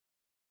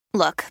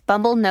Look,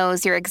 Bumble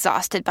knows you're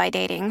exhausted by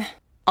dating.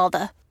 All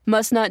the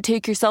must not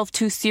take yourself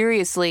too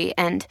seriously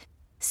and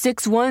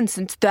 6'1"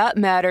 since that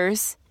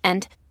matters.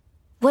 And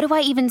what do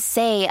I even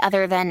say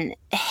other than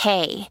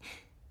hey?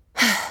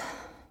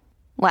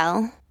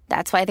 Well,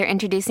 that's why they're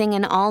introducing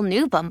an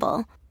all-new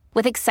Bumble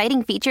with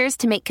exciting features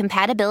to make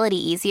compatibility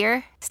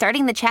easier,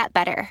 starting the chat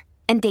better,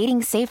 and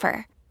dating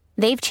safer.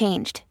 They've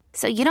changed,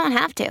 so you don't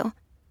have to.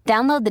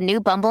 Download the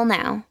new Bumble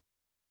now.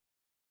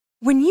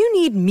 When you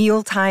need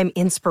mealtime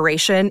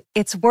inspiration,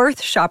 it's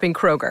worth shopping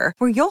Kroger,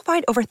 where you'll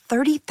find over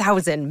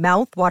 30,000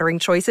 mouth-watering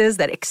choices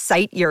that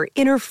excite your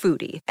inner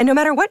foodie. And no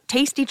matter what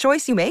tasty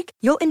choice you make,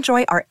 you'll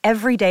enjoy our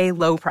everyday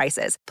low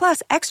prices,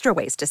 plus extra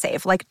ways to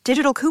save, like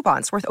digital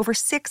coupons worth over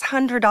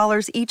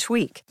 $600 each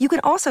week. You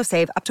can also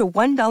save up to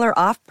 $1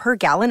 off per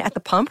gallon at the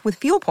pump with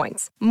fuel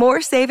points.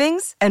 More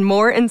savings and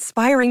more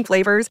inspiring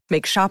flavors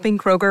make shopping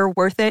Kroger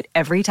worth it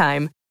every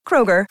time.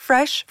 Kroger,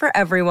 fresh for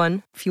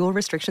everyone. Fuel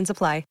restrictions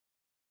apply.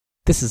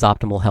 This is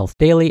Optimal Health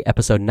Daily,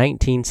 episode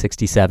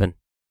 1967,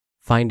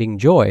 Finding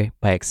Joy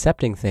by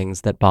Accepting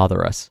Things That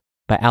Bother Us,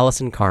 by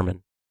Allison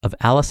Carmen of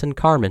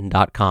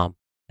AllisonCarmen.com,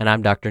 and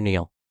I'm Dr.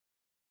 Neil.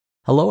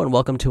 Hello and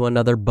welcome to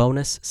another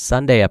bonus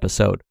Sunday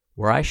episode,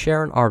 where I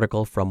share an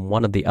article from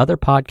one of the other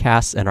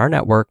podcasts in our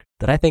network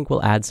that I think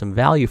will add some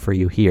value for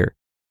you here.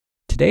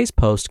 Today's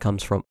post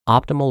comes from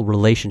Optimal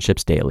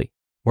Relationships Daily,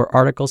 where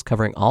articles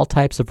covering all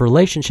types of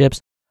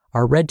relationships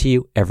are read to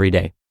you every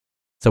day.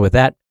 So with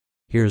that,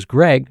 here's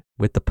Greg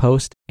with the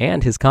post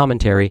and his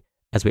commentary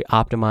as we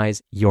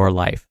optimize your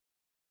life.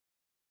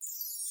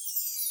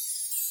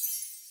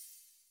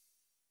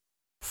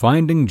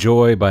 Finding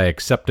Joy by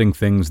Accepting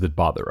Things That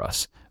Bother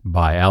Us,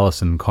 by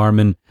Allison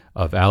Carmen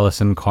of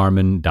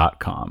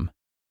AllisonCarmen.com.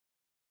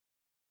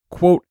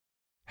 Quote,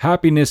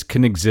 happiness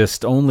can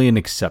exist only in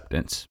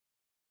acceptance.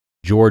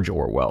 George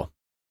Orwell.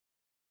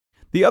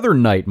 The other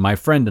night, my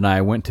friend and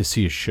I went to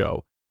see a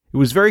show. It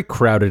was very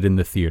crowded in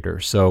the theater,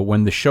 so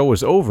when the show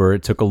was over,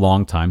 it took a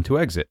long time to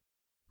exit.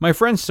 My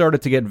friend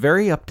started to get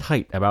very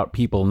uptight about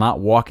people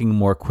not walking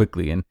more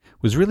quickly and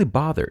was really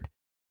bothered.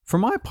 For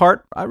my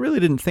part, I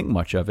really didn't think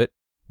much of it.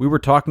 We were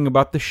talking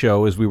about the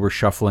show as we were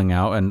shuffling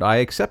out, and I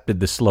accepted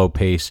the slow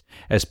pace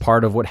as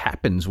part of what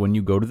happens when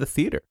you go to the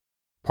theater.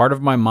 Part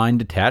of my mind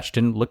detached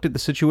and looked at the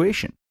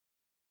situation.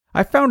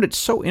 I found it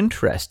so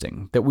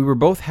interesting that we were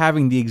both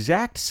having the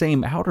exact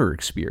same outer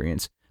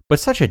experience, but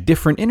such a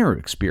different inner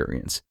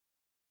experience.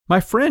 My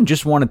friend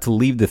just wanted to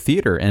leave the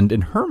theater, and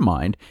in her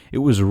mind, it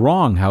was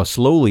wrong how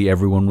slowly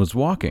everyone was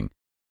walking.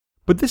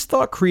 But this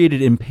thought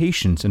created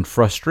impatience and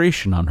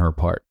frustration on her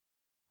part.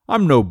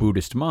 I'm no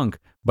Buddhist monk,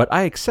 but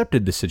I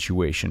accepted the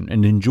situation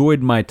and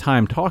enjoyed my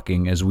time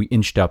talking as we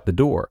inched out the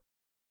door.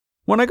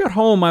 When I got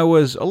home, I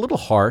was a little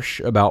harsh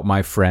about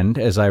my friend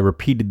as I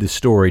repeated the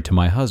story to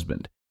my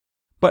husband.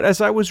 But as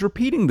I was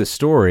repeating the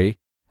story,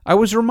 I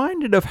was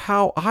reminded of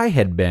how I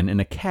had been in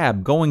a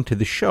cab going to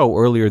the show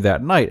earlier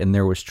that night and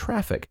there was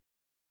traffic.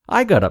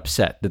 I got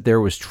upset that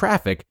there was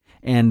traffic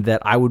and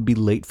that I would be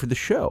late for the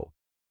show.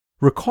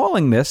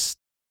 Recalling this,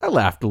 I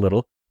laughed a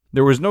little.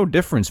 There was no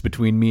difference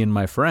between me and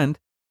my friend.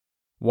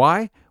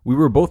 Why? We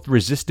were both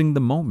resisting the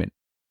moment.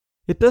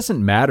 It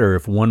doesn't matter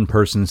if one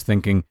person's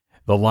thinking,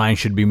 the line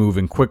should be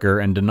moving quicker,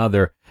 and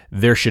another,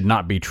 there should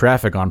not be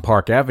traffic on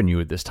Park Avenue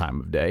at this time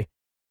of day.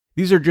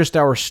 These are just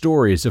our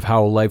stories of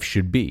how life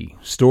should be,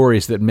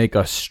 stories that make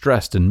us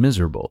stressed and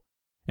miserable.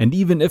 And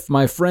even if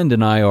my friend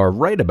and I are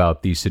right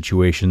about these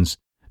situations,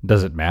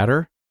 does it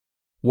matter?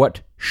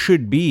 What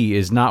should be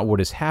is not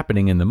what is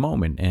happening in the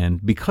moment,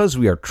 and because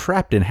we are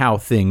trapped in how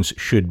things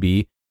should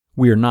be,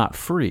 we are not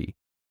free.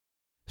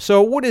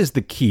 So what is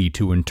the key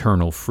to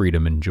internal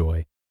freedom and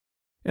joy?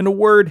 In a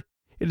word,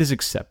 it is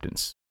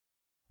acceptance.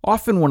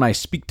 Often when I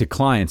speak to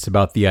clients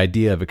about the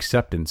idea of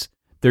acceptance,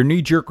 their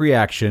knee-jerk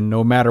reaction,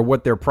 no matter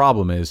what their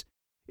problem is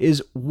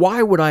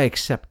why would I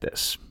accept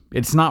this?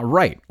 It's not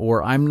right,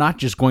 or I'm not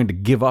just going to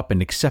give up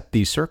and accept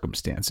these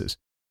circumstances.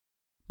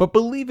 But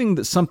believing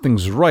that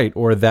something's right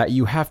or that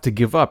you have to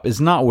give up is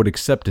not what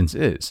acceptance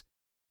is.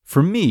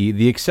 For me,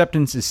 the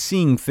acceptance is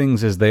seeing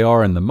things as they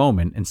are in the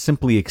moment and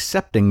simply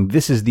accepting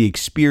this is the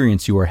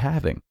experience you are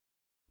having.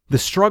 The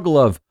struggle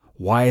of,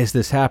 why is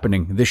this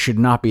happening? This should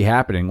not be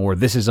happening, or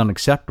this is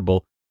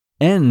unacceptable,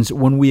 ends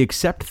when we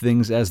accept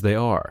things as they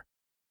are.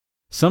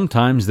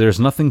 Sometimes there's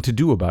nothing to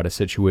do about a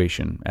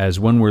situation, as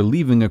when we're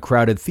leaving a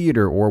crowded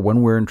theater or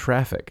when we're in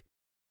traffic.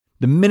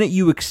 The minute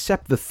you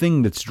accept the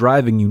thing that's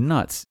driving you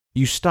nuts,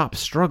 you stop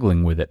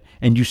struggling with it,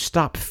 and you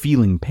stop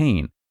feeling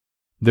pain.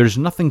 There's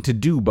nothing to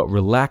do but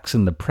relax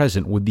in the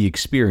present with the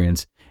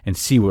experience and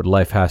see what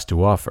life has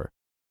to offer.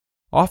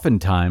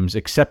 Oftentimes,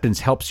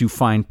 acceptance helps you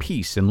find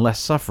peace and less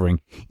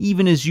suffering,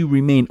 even as you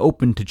remain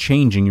open to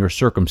changing your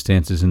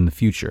circumstances in the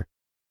future.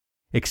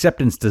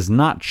 Acceptance does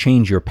not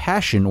change your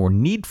passion or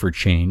need for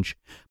change,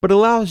 but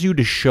allows you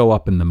to show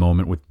up in the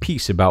moment with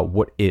peace about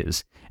what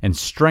is, and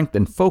strength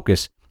and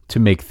focus to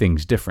make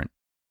things different.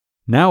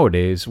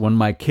 Nowadays, when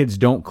my kids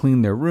don't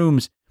clean their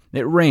rooms,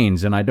 it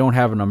rains and I don't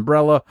have an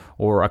umbrella,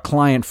 or a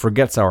client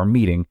forgets our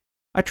meeting,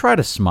 I try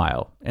to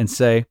smile and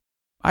say,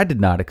 I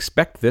did not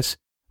expect this,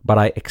 but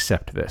I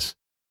accept this.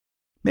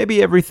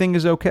 Maybe everything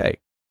is okay.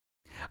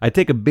 I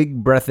take a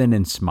big breath in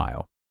and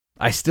smile.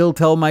 I still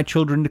tell my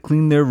children to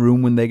clean their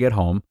room when they get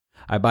home.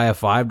 I buy a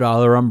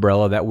 $5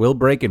 umbrella that will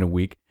break in a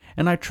week,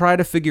 and I try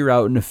to figure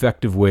out an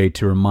effective way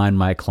to remind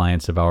my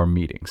clients of our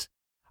meetings.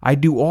 I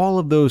do all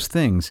of those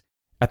things.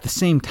 At the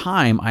same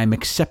time, I am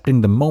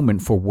accepting the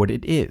moment for what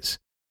it is.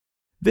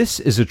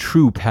 This is a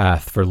true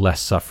path for less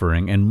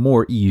suffering and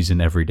more ease in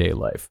everyday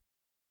life.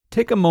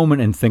 Take a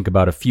moment and think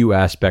about a few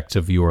aspects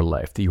of your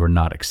life that you are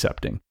not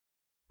accepting.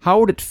 How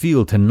would it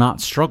feel to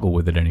not struggle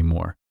with it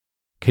anymore?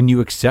 Can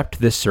you accept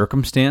this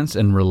circumstance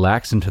and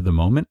relax into the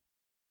moment?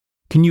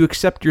 Can you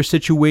accept your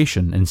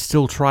situation and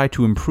still try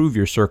to improve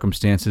your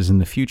circumstances in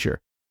the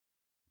future?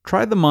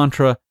 Try the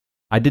mantra,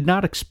 I did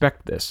not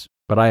expect this,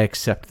 but I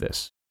accept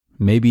this.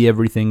 Maybe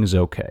everything is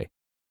okay.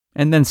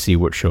 And then see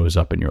what shows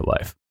up in your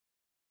life.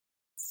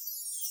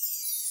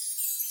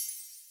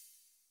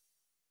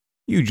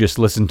 You just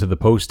listened to the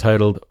post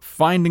titled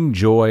Finding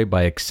Joy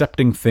by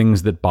Accepting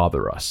Things That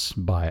Bother Us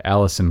by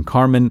Allison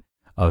Carmen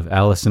of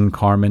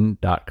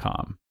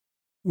AllisonCarmen.com.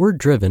 We're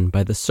driven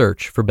by the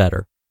search for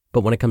better,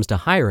 but when it comes to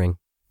hiring,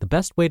 the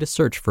best way to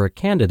search for a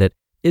candidate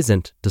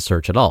isn't to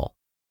search at all.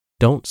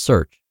 Don't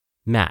search,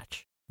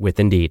 match with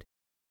Indeed.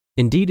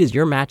 Indeed is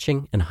your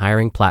matching and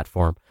hiring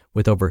platform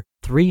with over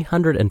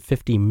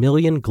 350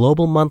 million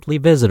global monthly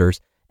visitors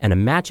and a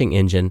matching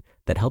engine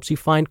that helps you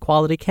find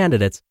quality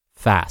candidates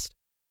fast.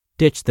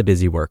 Ditch the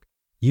busy work.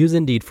 Use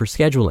Indeed for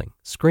scheduling,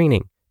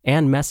 screening,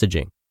 and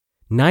messaging.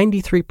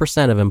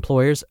 93% of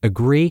employers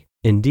agree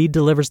Indeed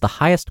delivers the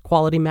highest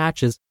quality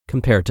matches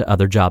compared to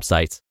other job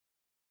sites.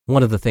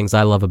 One of the things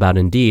I love about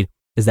Indeed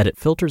is that it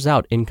filters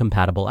out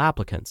incompatible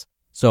applicants.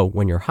 So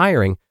when you're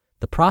hiring,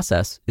 the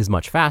process is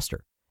much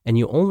faster, and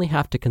you only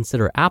have to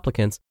consider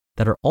applicants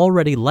that are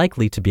already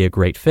likely to be a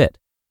great fit.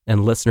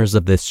 And listeners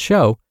of this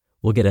show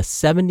will get a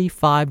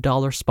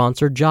 $75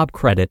 sponsored job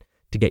credit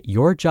to get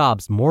your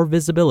jobs more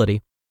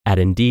visibility at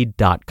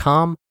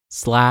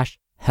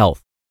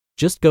Indeed.com/health.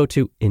 Just go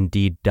to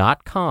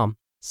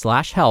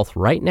Indeed.com/health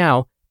right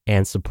now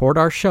and support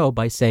our show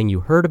by saying you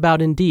heard about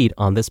Indeed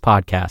on this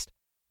podcast.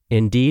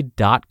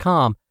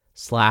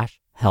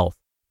 Indeed.com/health.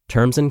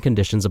 Terms and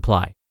conditions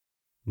apply.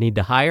 Need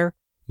to hire?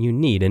 You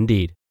need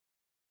Indeed.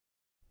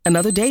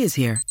 Another day is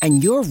here,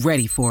 and you're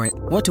ready for it.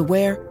 What to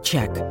wear?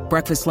 Check.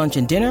 Breakfast, lunch,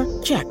 and dinner?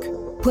 Check.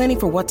 Planning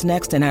for what's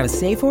next and how to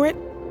save for it?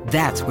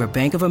 That's where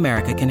Bank of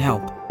America can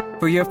help.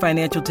 For your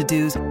financial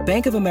to-dos,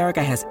 Bank of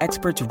America has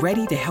experts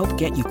ready to help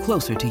get you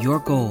closer to your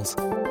goals.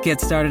 Get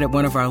started at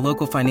one of our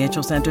local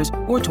financial centers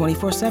or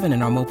 24/7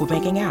 in our mobile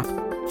banking app.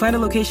 Find a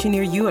location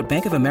near you at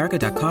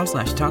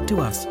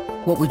bankofamerica.com/talktous.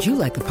 What would you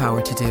like the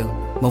power to do?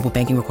 Mobile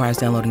banking requires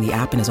downloading the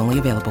app and is only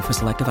available for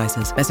select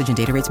devices. Message and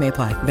data rates may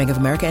apply. Bank of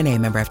America NA,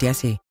 member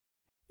FDIC.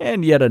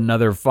 And yet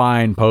another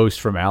fine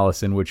post from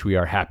Allison, which we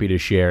are happy to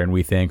share and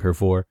we thank her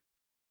for.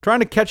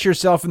 Trying to catch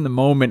yourself in the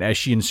moment as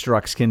she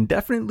instructs can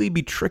definitely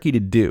be tricky to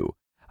do.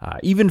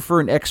 Even for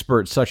an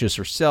expert such as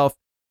herself,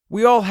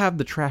 we all have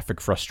the traffic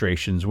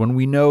frustrations when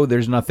we know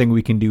there's nothing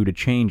we can do to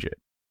change it.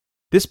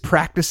 This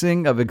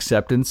practicing of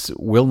acceptance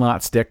will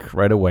not stick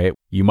right away.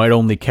 You might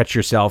only catch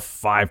yourself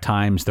 5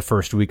 times the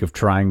first week of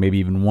trying, maybe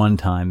even 1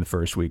 time the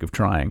first week of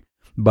trying.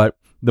 But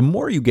the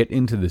more you get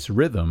into this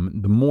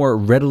rhythm, the more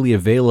readily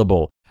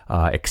available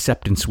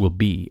acceptance will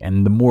be,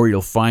 and the more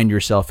you'll find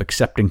yourself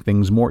accepting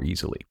things more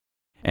easily.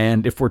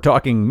 And if we're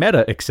talking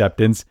meta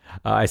acceptance,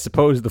 I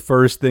suppose the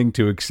first thing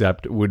to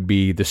accept would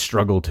be the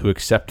struggle to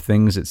accept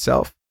things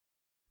itself.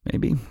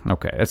 Maybe?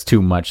 Okay, that's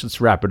too much. Let's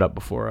wrap it up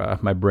before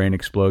my brain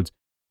explodes.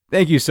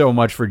 Thank you so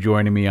much for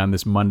joining me on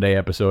this Monday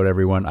episode,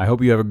 everyone. I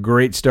hope you have a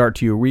great start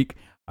to your week.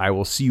 I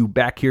will see you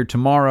back here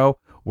tomorrow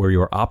where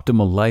your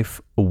optimal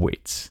life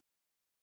awaits.